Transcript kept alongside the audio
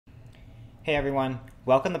Hey everyone,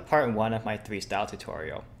 welcome to part 1 of my 3-style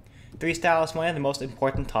tutorial. 3-style is one of the most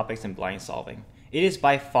important topics in blind solving. It is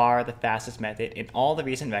by far the fastest method and all the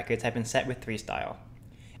recent records have been set with 3-style.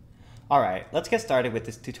 Alright, let's get started with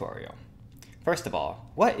this tutorial. First of all,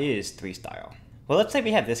 what is 3-style? Well, let's say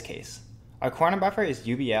we have this case. Our corner buffer is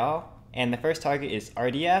UBL and the first target is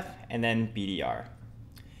RDF and then BDR.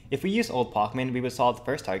 If we use old Pacman, we would solve the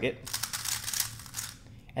first target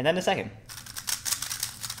and then the second.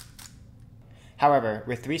 However,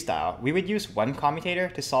 with 3-style, we would use one commutator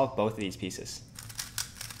to solve both of these pieces.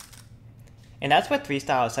 And that's what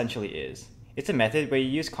 3-style essentially is. It's a method where you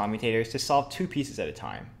use commutators to solve two pieces at a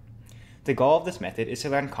time. The goal of this method is to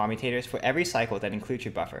learn commutators for every cycle that includes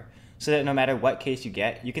your buffer, so that no matter what case you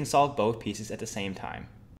get, you can solve both pieces at the same time.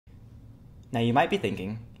 Now you might be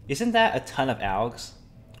thinking, isn't that a ton of algs?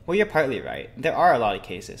 Well, you're partly right. There are a lot of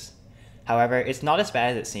cases. However, it's not as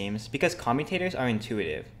bad as it seems because commutators are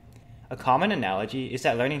intuitive. A common analogy is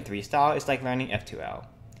that learning 3-style is like learning F2L.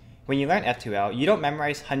 When you learn F2L, you don't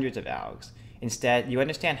memorize hundreds of algs. Instead, you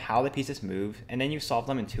understand how the pieces move, and then you solve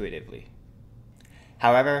them intuitively.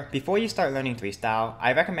 However, before you start learning 3-style,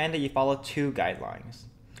 I recommend that you follow two guidelines.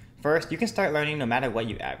 First, you can start learning no matter what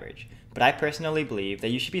you average, but I personally believe that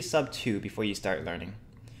you should be sub 2 before you start learning.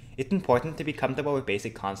 It's important to be comfortable with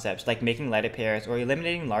basic concepts like making letter pairs or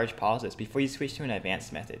eliminating large pauses before you switch to an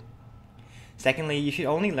advanced method. Secondly, you should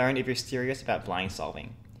only learn if you're serious about blind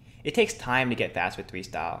solving. It takes time to get fast with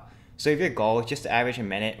 3-style, so if your goal is just to average a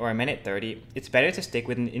minute or a minute 30, it's better to stick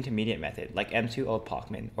with an intermediate method like M2 Old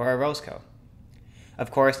Pacman or a Roscoe.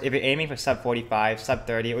 Of course, if you're aiming for sub 45, sub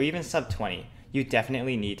 30, or even sub 20, you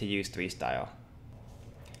definitely need to use 3-style.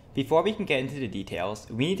 Before we can get into the details,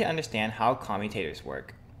 we need to understand how commutators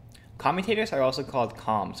work. Commutators are also called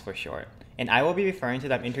comms for short, and I will be referring to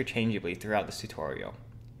them interchangeably throughout this tutorial.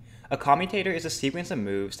 A commutator is a sequence of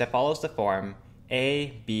moves that follows the form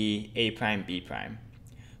A, B, A prime, B prime.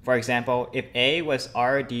 For example, if A was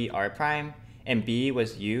R, D, R prime, and B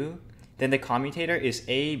was U, then the commutator is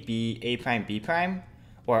A, B, A prime, B prime,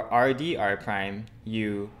 or R, D, R prime,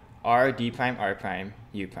 U, R, D prime, R prime,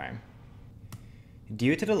 U prime.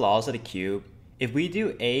 Due to the laws of the cube, if we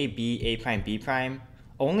do A, B, A prime, B prime,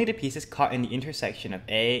 only the pieces caught in the intersection of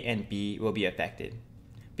A and B will be affected.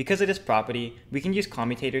 Because of this property, we can use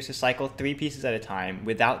commutators to cycle 3 pieces at a time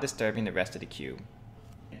without disturbing the rest of the cube.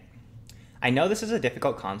 I know this is a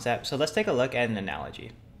difficult concept, so let's take a look at an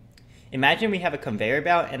analogy. Imagine we have a conveyor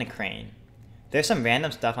belt and a crane. There's some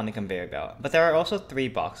random stuff on the conveyor belt, but there are also 3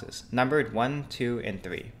 boxes, numbered 1, 2, and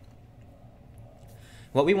 3.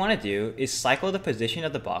 What we want to do is cycle the position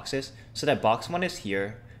of the boxes so that box 1 is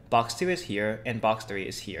here, box 2 is here, and box 3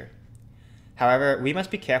 is here. However, we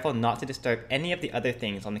must be careful not to disturb any of the other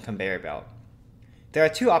things on the conveyor belt. There are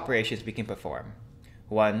 2 operations we can perform.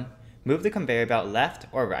 1. Move the conveyor belt left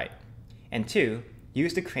or right. And 2.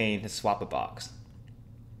 Use the crane to swap a box.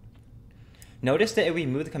 Notice that if we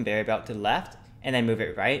move the conveyor belt to the left and then move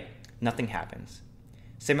it right, nothing happens.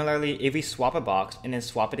 Similarly, if we swap a box and then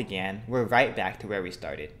swap it again, we're right back to where we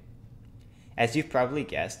started. As you've probably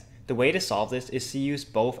guessed, the way to solve this is to use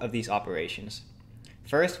both of these operations.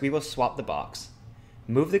 First, we will swap the box,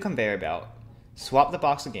 move the conveyor belt, swap the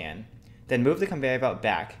box again, then move the conveyor belt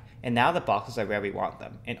back, and now the boxes are where we want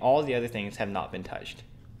them, and all the other things have not been touched.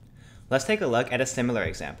 Let's take a look at a similar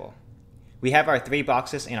example. We have our 3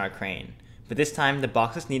 boxes in our crane, but this time the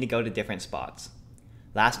boxes need to go to different spots.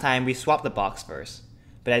 Last time we swapped the box first,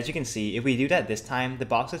 but as you can see, if we do that this time, the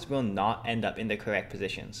boxes will not end up in the correct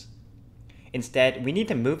positions. Instead, we need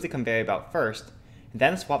to move the conveyor belt first,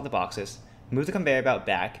 then swap the boxes, move the conveyor belt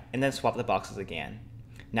back, and then swap the boxes again.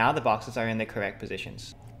 Now the boxes are in the correct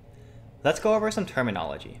positions. Let's go over some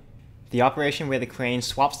terminology. The operation where the crane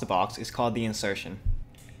swaps the box is called the insertion.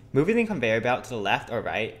 Moving the conveyor belt to the left or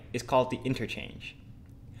right is called the interchange.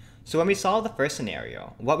 So when we solved the first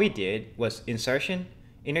scenario, what we did was insertion,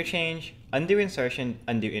 interchange, undo insertion,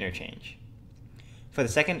 undo interchange. For the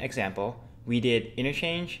second example, we did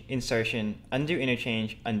interchange, insertion, undo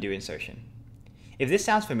interchange, undo insertion. If this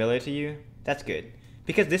sounds familiar to you, that's good,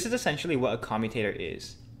 because this is essentially what a commutator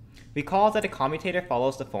is. Recall that a commutator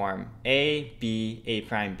follows the form A, B, A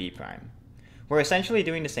prime, B prime. We're essentially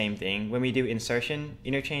doing the same thing when we do insertion,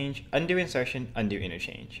 interchange, undo insertion, undo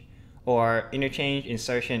interchange, or interchange,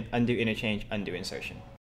 insertion, undo interchange, undo insertion.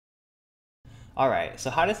 Alright, so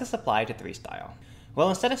how does this apply to 3-style? Well,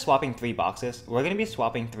 instead of swapping 3 boxes, we're going to be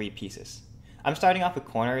swapping 3 pieces. I'm starting off with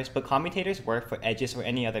corners, but commutators work for edges or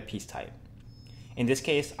any other piece type. In this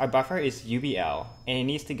case, our buffer is UBL, and it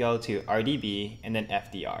needs to go to RDB and then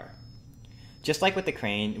FDR. Just like with the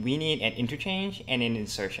crane, we need an interchange and an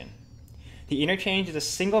insertion. The interchange is a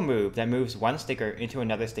single move that moves one sticker into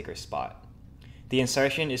another sticker's spot. The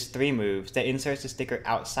insertion is 3 moves that inserts the sticker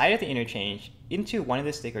outside of the interchange into one of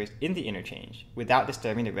the stickers in the interchange without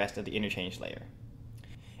disturbing the rest of the interchange layer.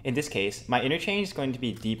 In this case, my interchange is going to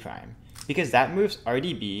be D prime because that moves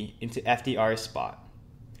RDB into FDR's spot,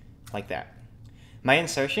 like that. My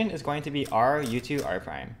insertion is going to be RU2 R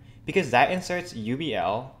prime because that inserts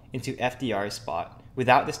UBL into FDR's spot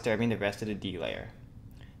without disturbing the rest of the D layer.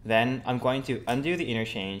 Then I'm going to undo the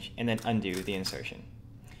interchange and then undo the insertion.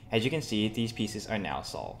 As you can see, these pieces are now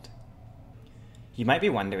solved. You might be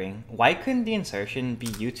wondering, why couldn't the insertion be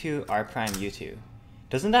U2 R prime U2?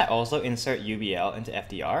 Doesn't that also insert UBL into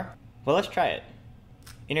FDR? Well, let's try it.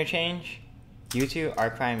 Interchange, U2 R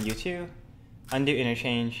prime U2, undo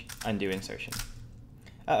interchange, undo insertion.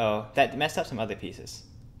 Uh-oh, that messed up some other pieces.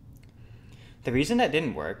 The reason that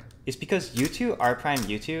didn't work is because U2 R prime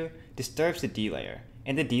U2 disturbs the D layer,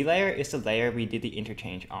 and the D layer is the layer we did the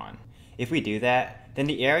interchange on. If we do that, then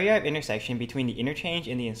the area of intersection between the interchange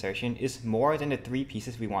and the insertion is more than the 3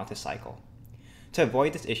 pieces we want to cycle. To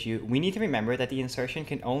avoid this issue, we need to remember that the insertion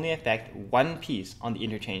can only affect one piece on the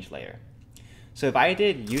interchange layer. So if I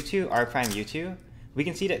did U2 R prime U2, we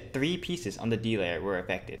can see that 3 pieces on the D layer were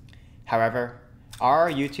affected. However,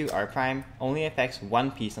 RU2 R prime only affects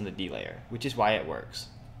 1 piece on the D layer, which is why it works.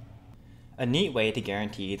 A neat way to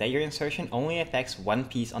guarantee that your insertion only affects 1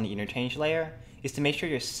 piece on the interchange layer is to make sure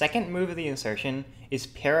your second move of the insertion is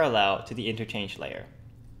parallel to the interchange layer.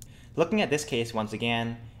 Looking at this case once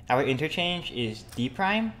again, our interchange is D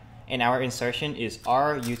prime and our insertion is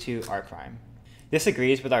RU2 R prime. This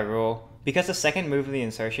agrees with our rule because the second move of the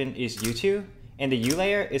insertion is U2 and the U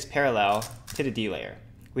layer is parallel to the D layer,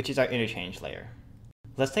 which is our interchange layer.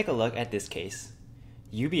 Let's take a look at this case.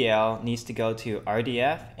 UBL needs to go to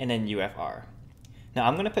RDF and then UFR. Now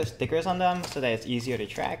I'm going to put stickers on them so that it's easier to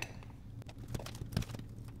track.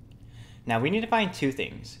 Now we need to find 2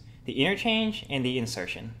 things, the interchange and the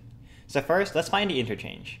insertion. So first, let's find the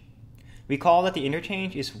interchange. Recall that the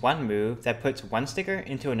interchange is one move that puts one sticker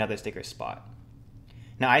into another sticker's spot.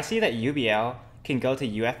 Now I see that UBL can go to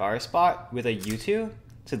UFR spot with a U2,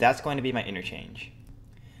 so that's going to be my interchange.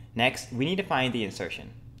 Next, we need to find the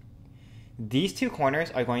insertion. These 2 corners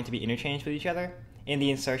are going to be interchanged with each other, and the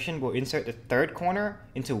insertion will insert the 3rd corner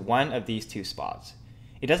into one of these 2 spots.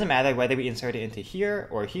 It doesn't matter whether we insert it into here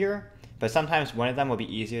or here, but sometimes one of them will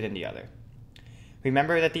be easier than the other.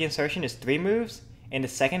 Remember that the insertion is 3 moves, and the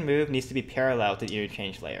second move needs to be parallel to the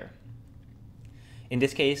interchange layer. In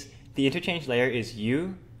this case, the interchange layer is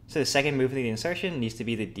U, so the second move of the insertion needs to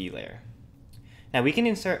be the D layer. Now we can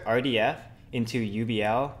insert RDF into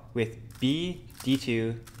UBL with B,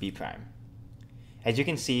 D2, B prime. As you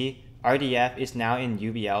can see, RDF is now in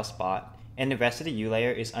UBL spot, and the rest of the U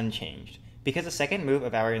layer is unchanged, because the second move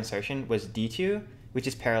of our insertion was D2, which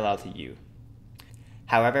is parallel to U.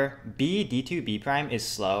 However, B, D2, B prime is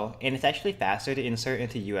slow, and it's actually faster to insert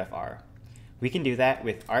into UFR. We can do that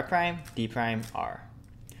with R prime, D prime, R.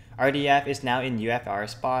 RDF is now in UFR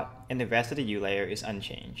spot, and the rest of the U layer is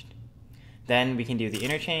unchanged. Then we can do the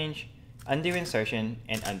interchange, undo insertion,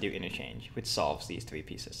 and undo interchange, which solves these 3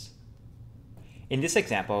 pieces. In this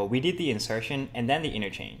example, we did the insertion and then the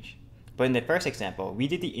interchange. But in the first example, we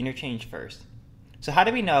did the interchange first. So how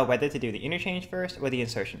do we know whether to do the interchange first or the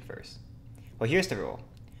insertion first? Well, here's the rule.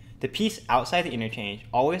 The piece outside the interchange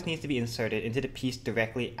always needs to be inserted into the piece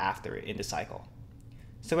directly after it in the cycle.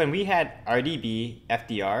 So when we had RDB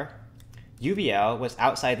FDR, UBL was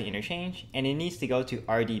outside the interchange, and it needs to go to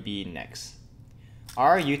RDB next.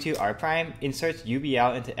 RU2 R prime inserts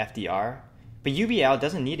UBL into FDR, but UBL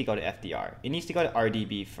doesn't need to go to FDR. It needs to go to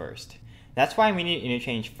RDB first. That's why we need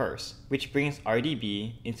interchange first, which brings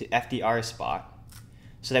RDB into FDR's spot,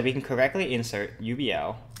 so that we can correctly insert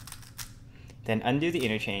UBL, then undo the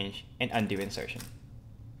interchange, and undo insertion.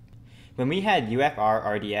 When we had UFR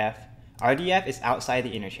RDF, RDF is outside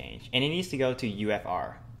the interchange, and it needs to go to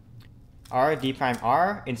UFR.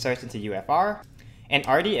 RD'R inserts into UFR, and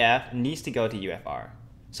RDF needs to go to UFR.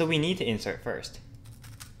 So we need to insert first.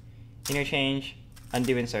 Interchange,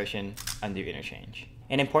 undo insertion, undo interchange.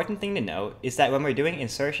 An important thing to note is that when we're doing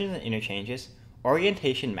insertions and interchanges,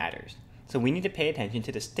 orientation matters, so we need to pay attention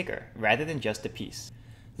to the sticker rather than just the piece.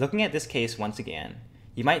 Looking at this case once again,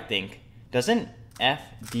 you might think, doesn't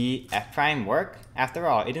FD' work? After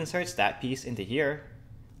all, it inserts that piece into here.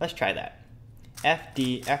 Let's try that.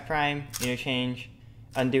 FD' interchange,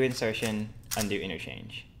 undo insertion, undo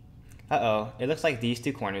interchange. Uh-oh, it looks like these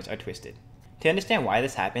 2 corners are twisted. To understand why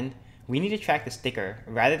this happened, we need to track the sticker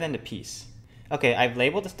rather than the piece. Okay, I've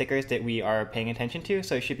labeled the stickers that we are paying attention to,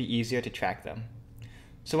 so it should be easier to track them.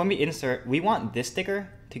 So when we insert, we want this sticker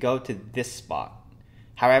to go to this spot.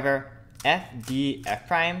 However, FDF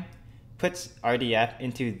prime puts RDF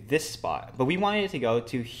into this spot, but we wanted it to go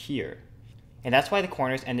to here. And that's why the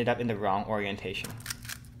corners ended up in the wrong orientation.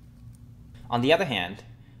 On the other hand,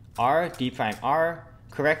 RD'R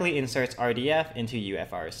correctly inserts RDF into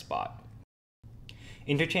UFR's spot.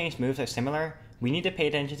 Interchange moves are similar. We need to pay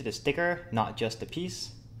attention to the sticker, not just the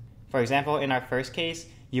piece. For example, in our first case,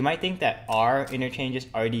 you might think that R interchanges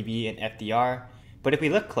RDB and FDR, but if we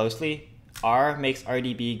look closely, R makes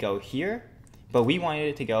RDB go here, but we wanted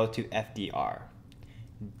it to go to FDR.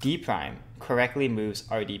 D' correctly moves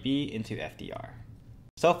RDB into FDR.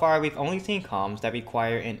 So far, we've only seen comms that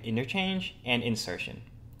require an interchange and insertion.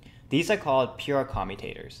 These are called pure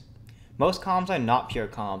commutators. Most comms are not pure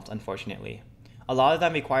comms, unfortunately. A lot of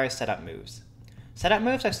them require setup moves. Setup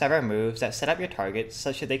moves are several moves that set up your targets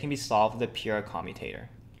such that they can be solved with a pure commutator.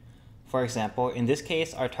 For example, in this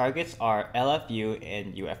case, our targets are LFU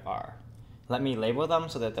and UFR. Let me label them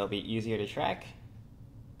so that they'll be easier to track.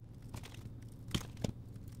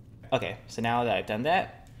 Okay, so now that I've done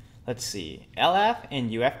that, let's see. LF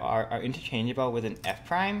and UFR are interchangeable with an F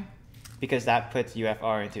prime because that puts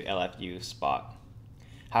UFR into LFU's spot.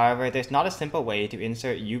 However, there's not a simple way to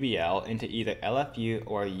insert UBL into either LFU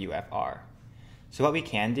or UFR. So what we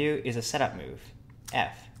can do is a setup move,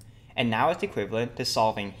 F, and now it's equivalent to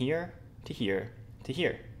solving here to here to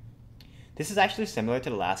here. This is actually similar to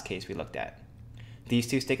the last case we looked at. These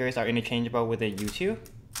two stickers are interchangeable with a U2,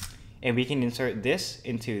 and we can insert this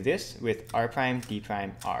into this with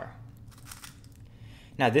R'D''R.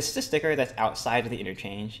 Now this is a sticker that's outside of the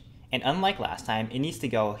interchange, and unlike last time, it needs to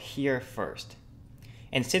go here first.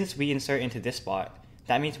 And since we insert into this spot,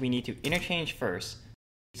 that means we need to interchange first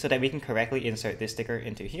so that we can correctly insert this sticker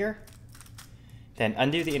into here, then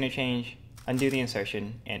undo the interchange, undo the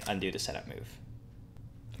insertion, and undo the setup move.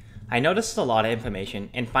 I know this is a lot of information,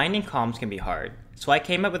 and finding comms can be hard, so I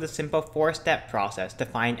came up with a simple 4-step process to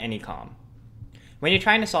find any comm. When you're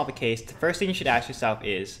trying to solve a case, the first thing you should ask yourself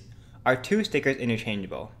is, are two stickers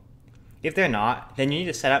interchangeable? If they're not, then you need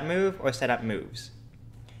a setup move or setup moves.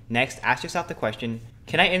 Next, ask yourself the question,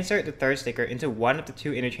 can I insert the third sticker into one of the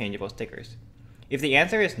two interchangeable stickers? If the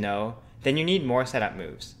answer is no, then you need more setup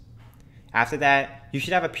moves. After that, you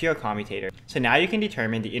should have a pure commutator, so now you can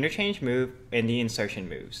determine the interchange move and the insertion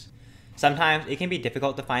moves. Sometimes it can be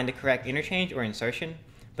difficult to find the correct interchange or insertion,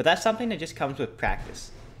 but that's something that just comes with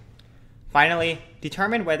practice. Finally,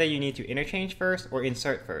 determine whether you need to interchange first or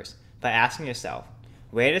insert first by asking yourself,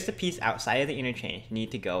 where does the piece outside of the interchange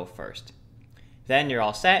need to go first? Then you're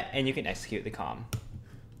all set and you can execute the comm.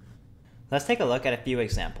 Let's take a look at a few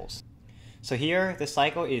examples. So here, the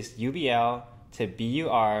cycle is UBL to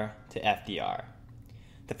BUR to FDR.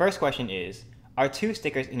 The first question is, are two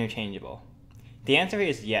stickers interchangeable? The answer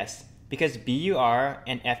is yes, because BUR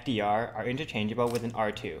and FDR are interchangeable with an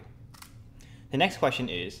R2. The next question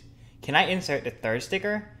is, can I insert the third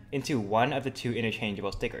sticker into one of the two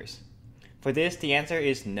interchangeable stickers? For this, the answer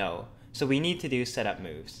is no, so we need to do setup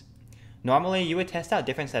moves. Normally, you would test out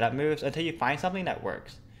different setup moves until you find something that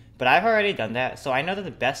works. But I've already done that, so I know that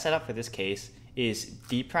the best setup for this case is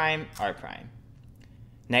D''R'.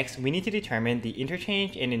 Next, we need to determine the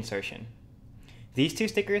interchange and insertion. These two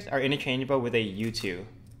stickers are interchangeable with a U2.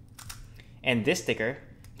 And this sticker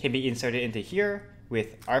can be inserted into here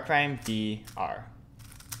with R'D''R.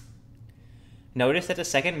 Notice that the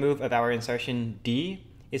second move of our insertion D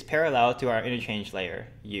is parallel to our interchange layer,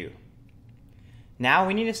 U. Now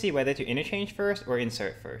we need to see whether to interchange first or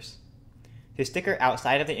insert first. The sticker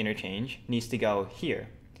outside of the interchange needs to go here,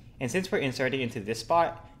 and since we're inserting into this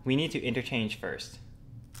spot, we need to interchange first.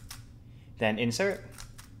 Then insert,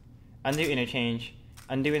 undo interchange,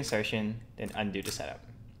 undo insertion, then undo the setup.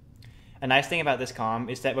 A nice thing about this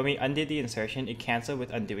comm is that when we undid the insertion, it canceled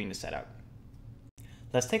with undoing the setup.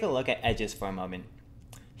 Let's take a look at edges for a moment.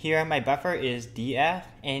 Here, my buffer is DF,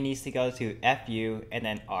 and it needs to go to FU and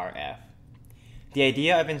then RF. The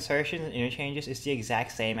idea of insertions and interchanges is the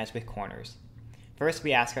exact same as with corners. First,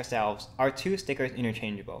 we ask ourselves, are two stickers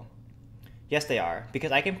interchangeable? Yes, they are,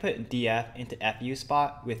 because I can put DF into FU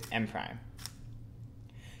spot with M'.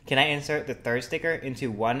 Can I insert the third sticker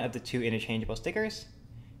into one of the two interchangeable stickers?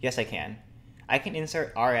 Yes, I can. I can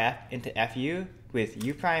insert RF into FU with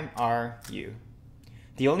U''RU.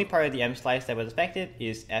 The only part of the M slice that was affected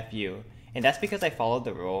is FU, and that's because I followed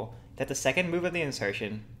the rule that the second move of the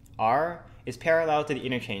insertion, R, is parallel to the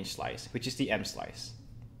interchange slice, which is the M slice.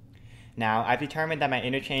 Now, I've determined that my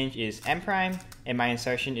interchange is M' and my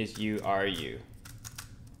insertion is URU.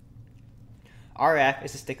 RF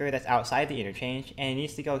is a sticker that's outside the interchange and it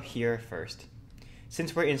needs to go here first.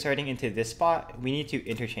 Since we're inserting into this spot, we need to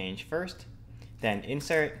interchange first, then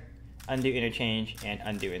insert, undo interchange, and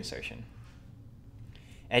undo insertion.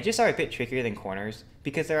 Edges are a bit trickier than corners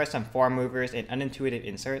because there are some form movers and unintuitive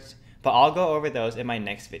inserts, but I'll go over those in my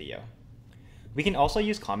next video. We can also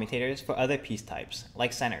use commutators for other piece types,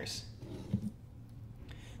 like centers.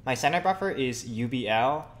 My center buffer is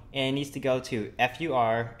UBL, and it needs to go to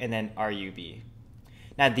FUR and then RUB.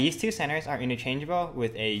 Now these two centers are interchangeable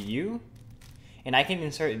with a U, and I can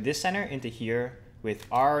insert this center into here with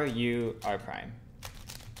RU R prime.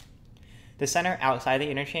 The center outside the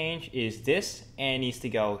interchange is this, and it needs to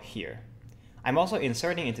go here. I'm also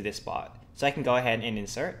inserting into this spot, so I can go ahead and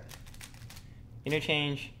insert,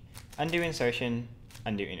 interchange, undo insertion,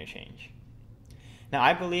 undo interchange. Now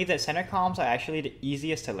I believe that center columns are actually the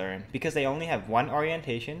easiest to learn because they only have one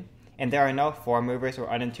orientation and there are no form movers or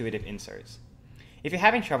unintuitive inserts. If you're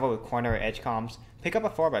having trouble with corner or edge columns, pick up a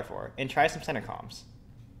 4x4 and try some center columns.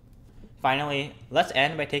 Finally, let's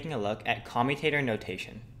end by taking a look at commutator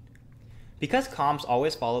notation. Because columns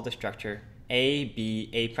always follow the structure A, B,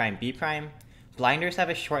 A prime, B prime, blinders have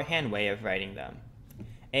a shorthand way of writing them.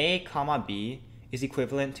 A, comma, B is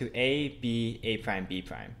equivalent to A, B, A prime, B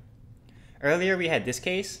prime. Earlier we had this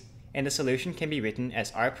case, and the solution can be written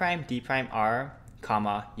as R prime, D prime, R,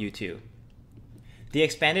 comma, U2. The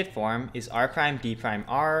expanded form is R prime, D prime,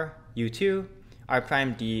 R, U2, R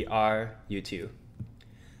prime, D, R, U2.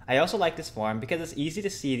 I also like this form because it's easy to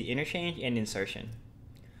see the interchange and insertion.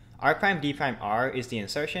 R prime, D prime, R is the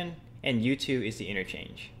insertion, and U2 is the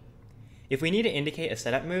interchange. If we need to indicate a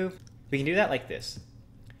setup move, we can do that like this.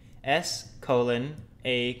 S colon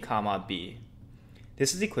A comma B.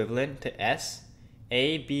 This is equivalent to S,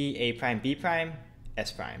 A, B, A prime, B prime,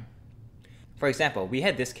 S prime. For example, we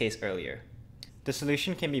had this case earlier. The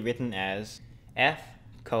solution can be written as F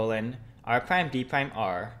colon R prime, D prime,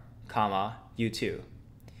 R, comma, U2.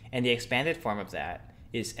 And the expanded form of that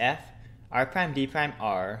is F R prime, D prime,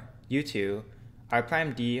 R, U2, R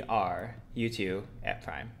prime, D, R, U2, F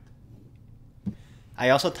prime. I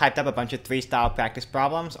also typed up a bunch of 3-style practice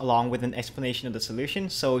problems along with an explanation of the solution,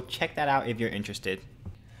 so check that out if you're interested.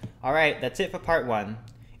 Alright, that's it for part 1.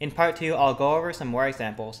 In part 2, I'll go over some more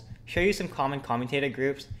examples, show you some common commutator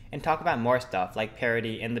groups, and talk about more stuff like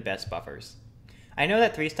parity and the best buffers. I know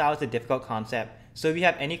that 3-style is a difficult concept, so if you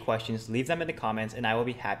have any questions, leave them in the comments and I will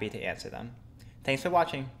be happy to answer them. Thanks for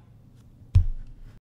watching.